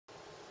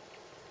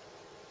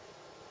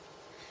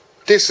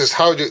This is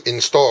how you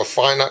install a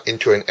Firenock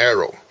into an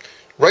Aero.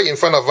 Right in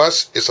front of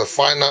us is a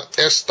Firenock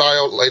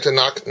S-style lighter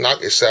knock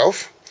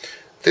itself.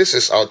 This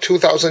is our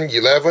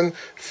 2011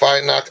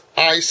 Firenock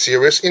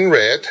I-Series in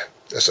red.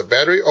 There's a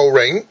battery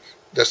O-ring,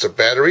 there's a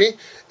battery,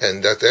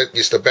 and that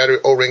is the battery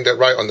O-ring that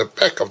right on the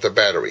back of the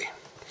battery.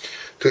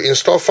 To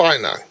install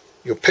Firenock,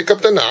 you pick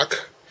up the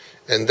knock,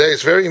 and there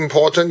is very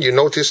important, you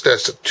notice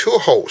there's two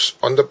holes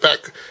on the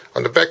back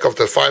of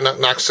the Firenock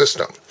knock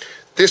system.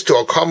 This to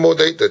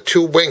accommodate the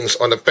two wings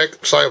on the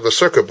back side of the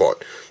circuit board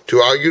to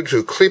allow you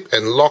to clip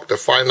and lock the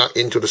Firenock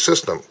into the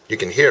system. You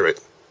can hear it.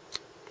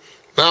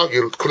 Now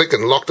you click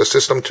and lock the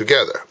system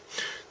together.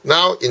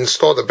 Now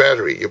install the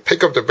battery. You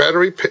pick up the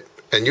battery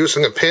and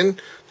using a pin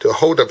to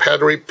hold the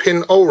battery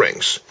pin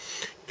O-rings.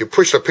 You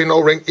push the pin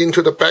O-ring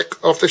into the back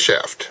of the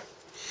shaft.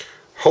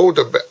 Hold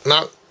the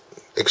knot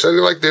exactly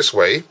like this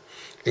way,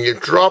 and you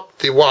drop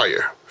the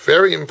wire.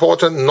 Very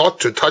important not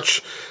to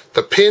touch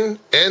the pin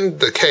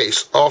and the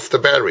case of the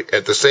battery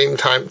at the same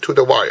time to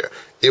the wire.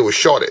 It will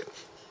short it.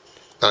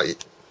 Now,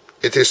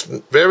 it is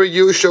very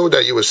usual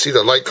that you will see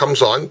the light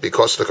comes on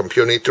because the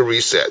computer needs to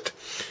reset.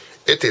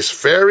 It is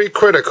very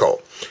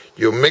critical.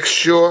 You make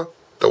sure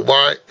the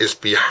wire is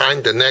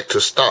behind the neck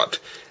to start,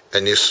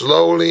 and you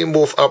slowly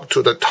move up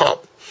to the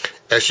top.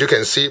 As you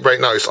can see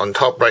right now, it's on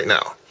top right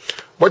now.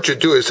 What you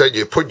do is that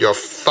you put your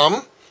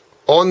thumb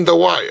on the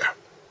wire,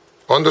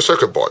 on the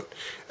circuit board,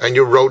 and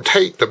you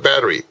rotate the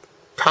battery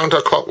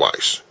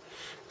counterclockwise.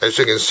 As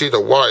you can see, the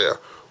wire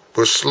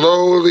will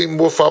slowly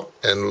move up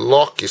and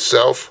lock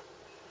itself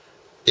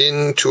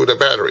into the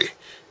battery,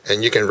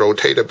 and you can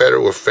rotate the battery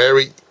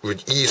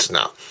with ease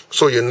now,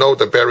 so you know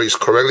the battery is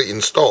correctly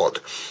installed.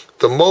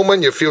 The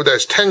moment you feel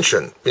there's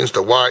tension, means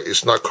the wire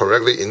is not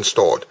correctly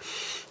installed.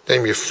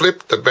 Then you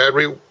flip the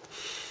battery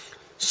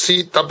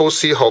double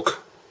C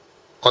hook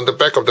on the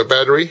back of the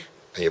battery,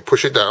 and you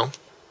push it down.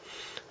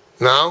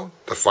 Now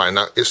the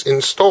Firenock is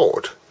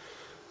installed.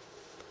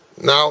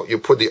 Now you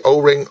put the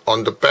O-ring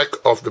on the back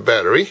of the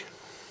battery,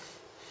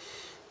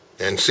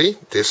 and see,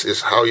 this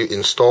is how you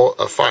install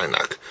a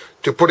Firenock.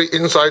 To put it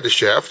inside the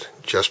shaft,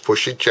 just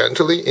push it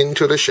gently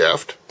into the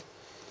shaft,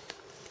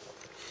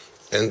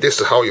 and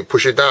this is how you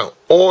push it down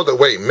all the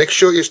way. Make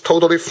sure it's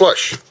totally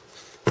flush.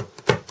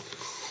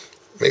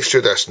 Make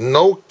sure there's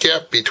no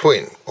gap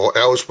between, or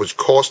else would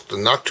cause the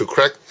nut to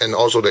crack and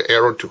also the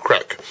Aero to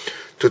crack.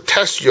 To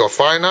test your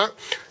Firenock,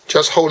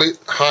 just hold it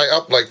high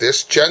up like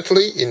this,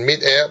 gently in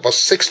mid-air, about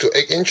 6 to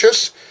 8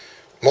 inches,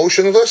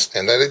 motionless,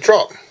 and let it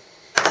drop.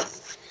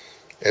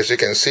 As you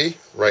can see,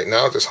 right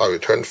now, this is how you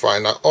turn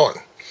Firenock on.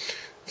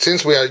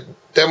 Since we are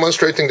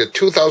demonstrating the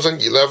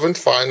 2011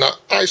 Firenock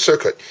I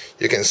circuit,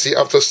 you can see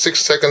after 6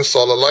 seconds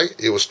solid light,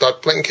 it will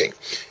start blinking.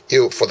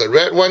 For the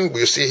red one,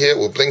 you see here,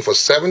 will blink for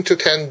 7 to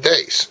 10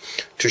 days.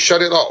 To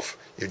shut it off,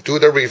 you do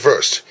the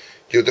reverse.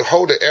 You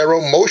hold the Aero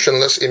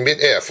motionless in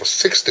mid-air for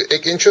 6 to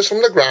 8 inches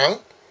from the ground,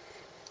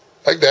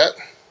 like that,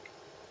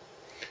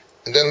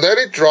 and then let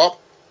it drop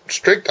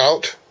straight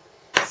out,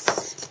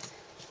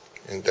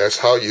 and that's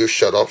how you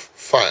shut off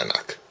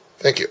Firenock.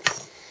 Thank you.